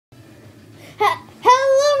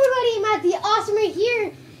awesome right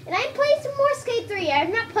here. And I'm playing some more Skate 3. I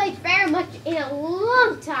have not played very much in a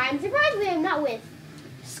long time. Surprisingly, I'm not with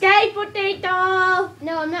Skate Potato.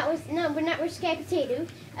 No, I'm not with. No, we're not with Skate Potato.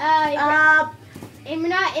 And we're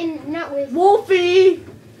not with Wolfie.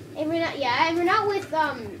 And we're not. Yeah, and we're not with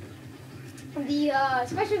the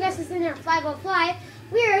special guest is in our 505.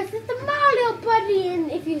 We're with the Mario Buddy,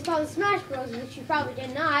 and if you saw the Smash Bros, which you probably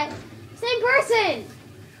did not, same person.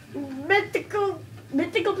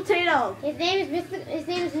 Mythical Potato. His name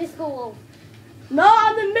is Mystical Wolf. No,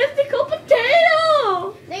 I'm the Mythical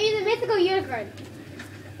Potato. No, you're the Mythical Unicorn.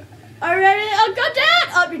 Already? Oh, go down.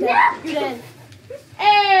 Oh, you're dead. No. You're dead.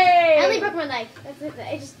 Hey. I only broke my leg. That's it.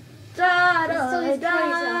 I just. Da, It's still da, his da,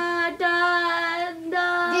 da.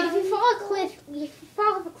 Dude, if you fall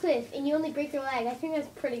off a cliff and you only break your leg, I think that's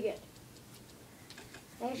pretty good.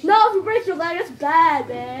 No, if you break your leg, that's bad,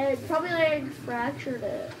 man. You probably like fractured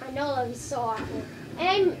it. I know, that would be so awful. And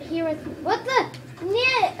I'm here with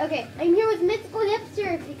okay, I'm here with Mythical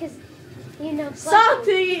Hipster because you know.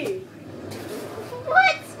 Salty.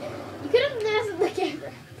 What? You could have messed with the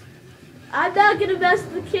camera. I'm not gonna mess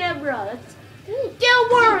with the camera.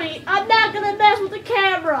 Don't worry, I'm not gonna mess with the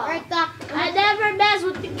camera. Alright, Doc. I never mess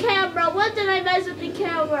with the camera. When did I mess with the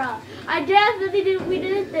camera? I definitely did. We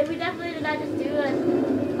definitely did not just do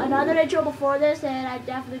another intro before this, and I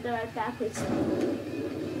definitely did our backwards.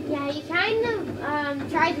 Yeah, you kind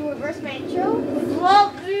of tried to reverse my intro.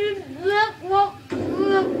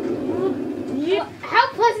 How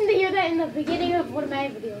pleasant to hear that in the beginning of one of my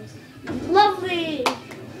videos. Lovely.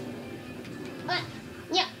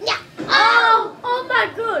 Yeah. Oh my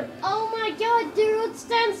god. Oh my god, the road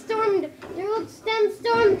sandstormed.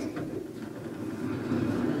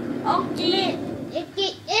 Okay. It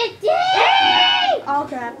did. Oh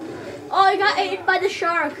crap. Oh, I got eaten by the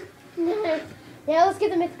shark. Yeah, let's get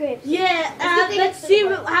the mythical Hipster. Yeah, let's see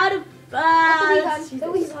how to.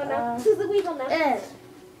 The weasel now. This is the weasel now.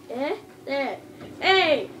 There.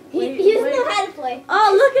 Hey. He doesn't know how to play.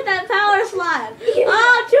 Oh, look at that power slide.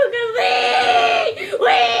 Oh, too good.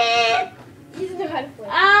 Wait. He doesn't know how to play.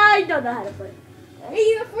 I don't know how to play. Hey,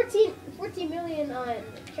 you have 14 million on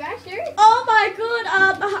trash shirt? Oh my god.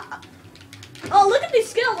 Oh, look at these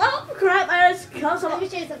skills. Oh crap. I just cut Let me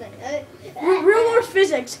show you something. Real world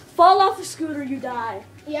physics. Fall off the scooter, you die.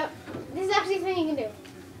 Yep. This is actually something you can do.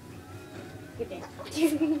 Good day.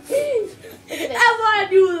 I want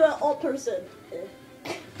to do the old person.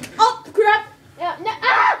 Oh crap. No.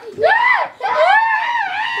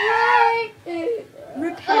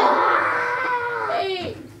 Repair.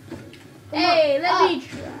 Hey, let me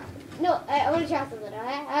try. No, I want to try something.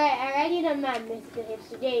 I need a man, Mr.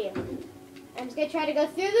 Hipster. There. I'm just gonna try to go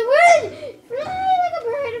through the wood. Fly like a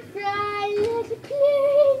bird, fly like a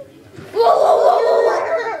plane.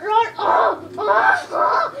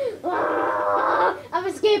 I'm a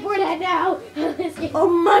skateboarder now. Oh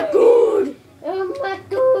my god. Oh my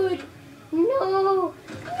god. No.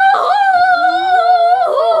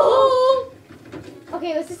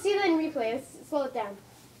 Okay, let's just see that in replay. Let's slow it down.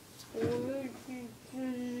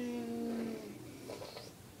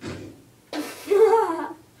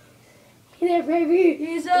 Hey there, baby.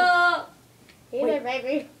 He's up. Hey there,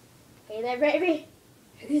 baby. Hey there, baby.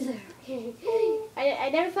 He's there. I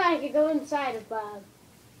never thought I could go inside of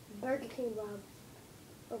Burger King Bob.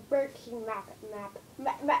 Or Burger King map.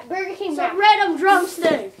 Burger King It's map. a random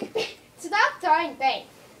drumstick. Stop throwing things.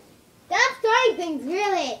 Stop throwing things,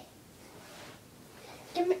 really.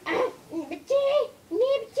 Give me,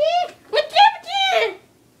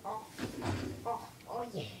 Oh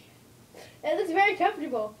yeah. That looks very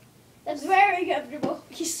comfortable. That's very comfortable.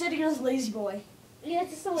 He's sitting in his lazy boy. Yeah,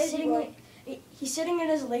 it's just a lazy boy. He's sitting in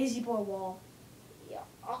his lazy boy wall. Yeah.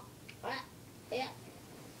 Yeah.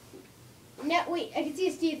 No, wait, I can see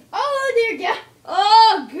his teeth. Oh, there you go.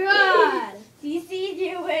 Oh god. He sees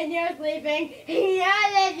you when you're sleeping.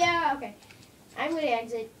 Yeah. Okay. I'm gonna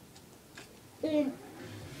exit.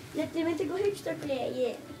 Let the mythical hipster play,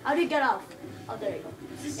 yeah. How do you get off? Oh, there you go.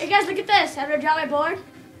 Hey guys, look at this. How do I drop my board?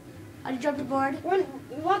 How do you drop your board?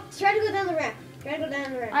 Try to go down the ramp.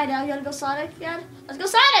 I know, you wanna go Sonic again? Let's go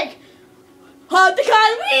Sonic! Hold the car!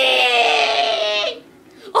 Whee!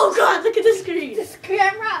 Oh god, look at the screen! This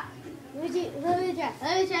camera! Let me try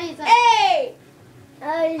you something. Hey!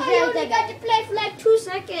 I I only got to play for like 2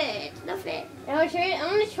 seconds. Nothing. I'm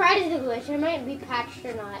gonna try to do the glitch. I might be patched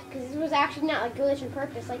or not, because this was actually not like glitch on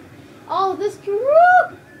purpose. Like, oh, this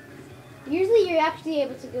screw! Usually you're actually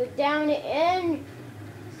able to go down and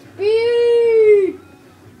speed.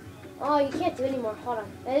 Oh, you can't do anymore. Hold on.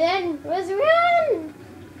 And then let's run.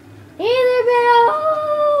 Hey there,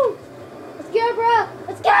 bro! Let's go, bro!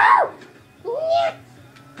 Let's go! Yeah.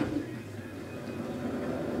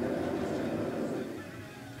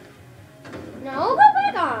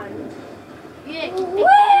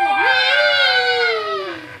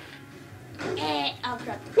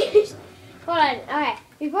 Hold on. Okay.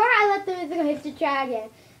 Before I let the musical hit the track again,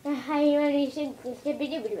 okay,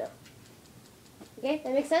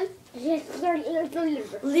 that makes sense?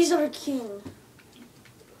 Lizard King.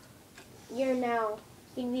 You're now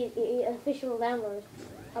in the official landlord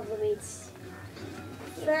of the beats.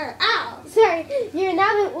 Sure. Ow! Sorry, you're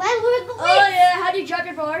now the landlord of the beats. Oh yeah, how do you drop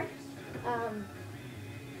your board? How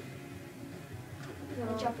do you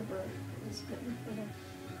drop your board?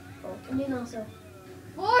 Oh, and then also.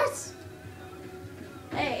 Force!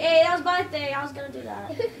 Hey, that was my thing. I was gonna do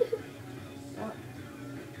that.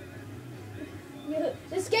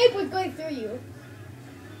 The skateboard's going through you.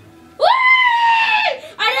 Whee!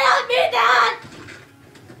 I did not mean that!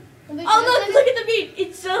 Oh look at the beat.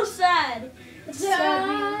 It's so sad. It's so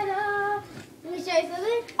sad. Let me show you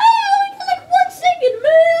something. Oh, like 1 second,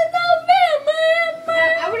 man. Oh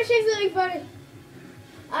man. I want to show you something funny.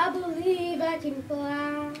 I believe I can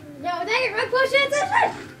fly. No, dang it, wrong position.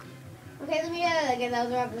 Okay, let me get that again. That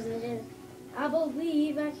was the wrong position. I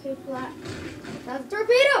believe I can fly. That was a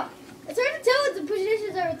torpedo. It's hard to tell what the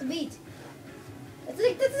positions are with the beat. It's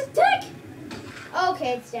like, this is tick.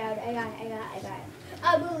 Okay, it's down. I got it.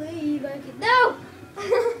 I believe I can. No!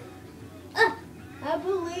 I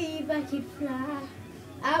believe I can fly.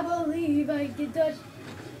 I believe I can touch.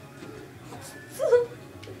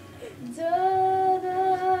 Da,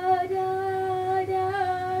 da, da,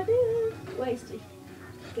 da, do. Wasted.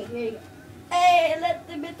 Okay, here you go. Hey, let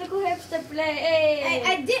the mythical hipster play. Hey.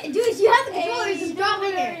 I did, dude. You have the controller. Just drop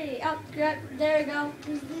it here. Oh, there you go.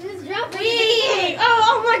 Just drop it. Wee!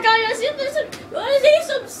 Oh my God! I see there's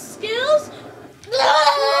some skills.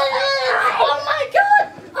 Oh my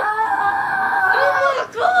God!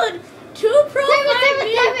 Oh my God! 2 pro 5 7.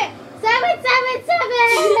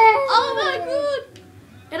 Oh my God!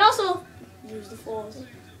 And also use the force.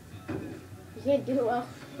 You can't do it well.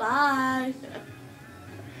 Bye.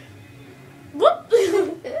 Whoop!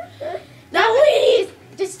 Now we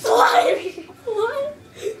just slide. What?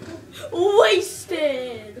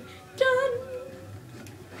 Wasted. Done.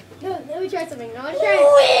 No, let me try something. I want to try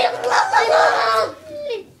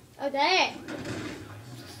it. Oh, dang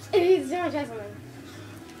it. He's gonna try something.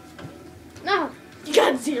 No. You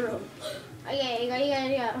got 0. Okay, you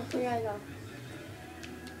gotta go.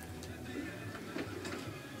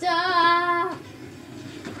 Duh.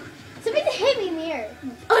 Something hit me in the air.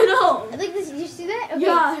 I know. I think this. Did you see that? Okay.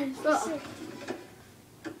 Yeah.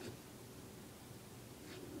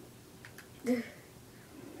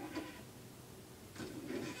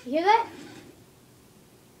 You hear that?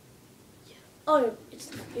 Oh,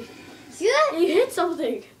 See that? you hit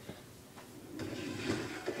something.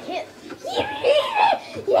 Hit.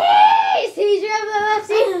 Yay! See, you drop the left.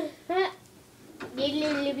 See?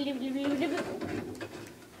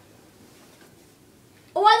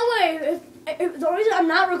 Oh, by the way, if the reason I'm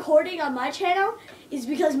not recording on my channel is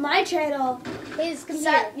because my channel His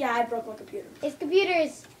computer. Yeah, I broke my computer. His computer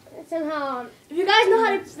is somehow. If you guys know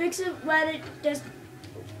how to fix it when it just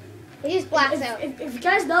blacks out. If you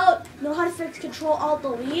guys know how to fix Control Alt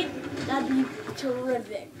Delete, that'd be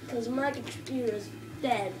terrific. Because my computer is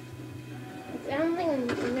dead. I don't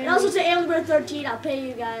think. And also to Alien 13, I'll pay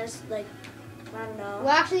you guys like I don't know.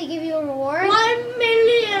 We'll actually give you a reward. $1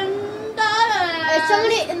 million. If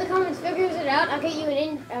somebody in the comments figures it out, I'll get you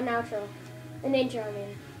an outro. An intro, I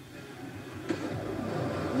mean.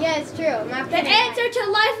 Yeah, it's true. I'm not The answer to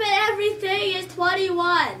life and everything is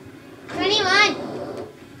 21. 21.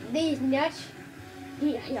 These nuts.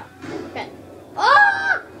 Yeah. Okay.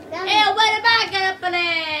 Oh! Hey, what am I gonna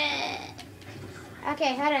play?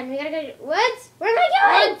 Okay, hold on. We gotta go. What? Where am I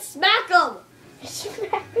going? Smack them.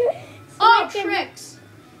 Oh, tricks.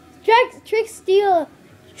 Tricks, steal.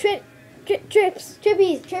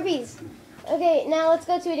 Trippies. Okay, now let's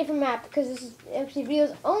go to a different map because this is actually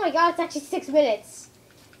videos. Oh my God, it's actually 6 minutes.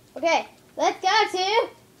 Okay, let's go to.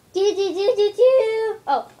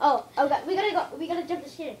 Oh God, we gotta jump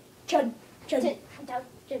this shit. Chun. Okay,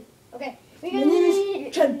 we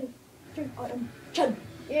gotta. Chun.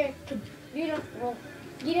 Here. Beautiful.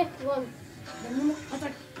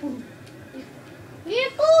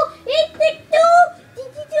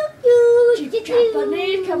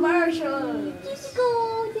 Japanese commercials.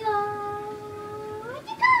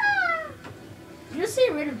 You're just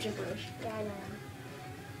saying random gibberish. Yeah, I know.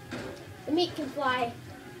 The meat can fly.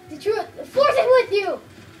 The force is with you.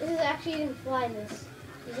 This is actually you can fly in this.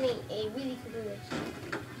 This is a really cool village.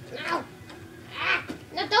 No.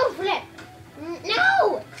 No, don't flip.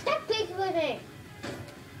 No. Stop flipping.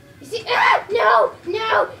 You see? No,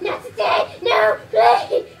 not today. No,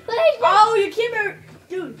 please. Oh, you keep it.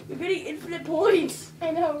 Dude, you're getting infinite points.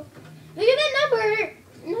 I know. Look at that number.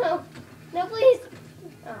 No, please.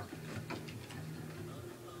 Oh.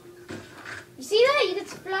 You see that? You can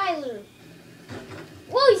fly, Lou.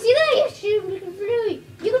 Whoa, you see that? Yes, you can fly.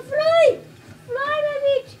 You can fly. Fly, my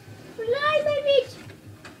bitch. Fly, my bitch.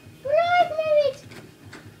 Fly, my bitch.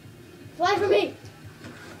 Fly for me.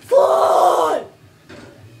 Fly!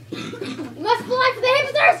 You must fly for the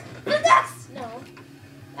hamsters. For the ducks. No.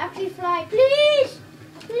 Actually fly, please.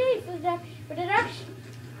 Please, for the ducks. For the ducks.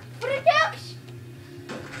 For the ducks.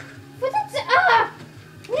 For the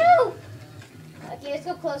no. Okay, let's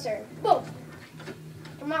go closer. Boom.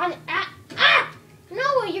 Come on.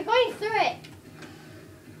 No, you're going through it.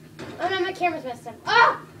 Oh no, my camera's messed up.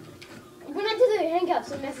 I'm going to do the handcuffs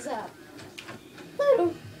so it messes up.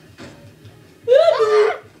 No! You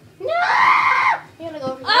gotta go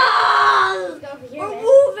over here. Let's go over here. We're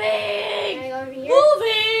moving! Go over here.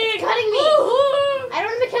 Moving! It's cutting me. I don't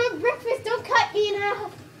want to become a breakfast. Don't cut me in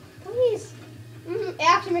half. Please. It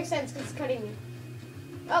actually makes sense because it's cutting me.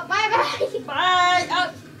 Oh, bye-bye.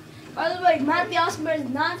 Bye! By the way, Matt the Awesome Bear is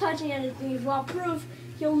not touching anything. If you want proof,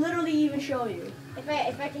 he'll literally even show you. If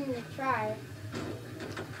I can try.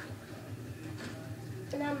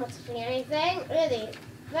 No, I'm not touching anything. Really.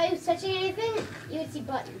 If I was touching anything, you would see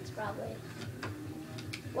buttons, probably.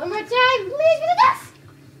 One more time, please, for the ducks!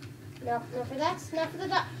 No, no for ducks, not for the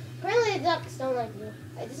ducks. Apparently the ducks don't like you.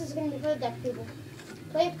 This is going to be for the duck people.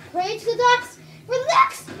 Pray to the ducks! For the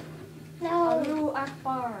ducks! No. Allahu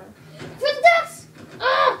Akbar. For the ducks!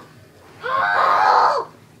 Oh!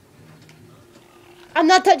 I'm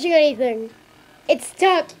not touching anything. It's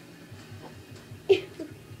stuck.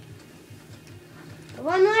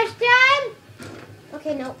 One last time.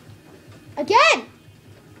 Okay, no. Again!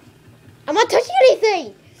 I'm not touching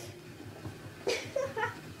anything!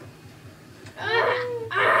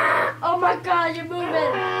 Oh my god, you're moving!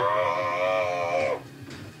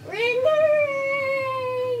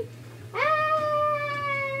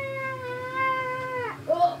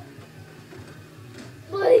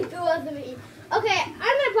 Bloody threw off of me. Okay, I'm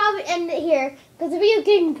gonna probably end it here because the video is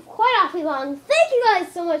getting quite awfully long. Thank you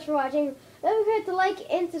guys so much for watching. Don't forget to like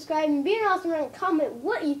and subscribe and be an awesome and comment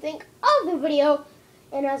what you think of the video.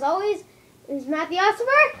 And as always, this is Matt the Awesome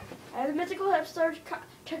Bear. I'm the Mythical Hipster.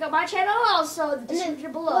 Check out my channel also in the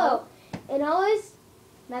description below. And always,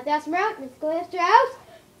 Matt the Awesome Bear, Mythical Hipster out.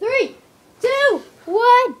 3, 2,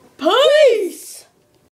 1. Peace!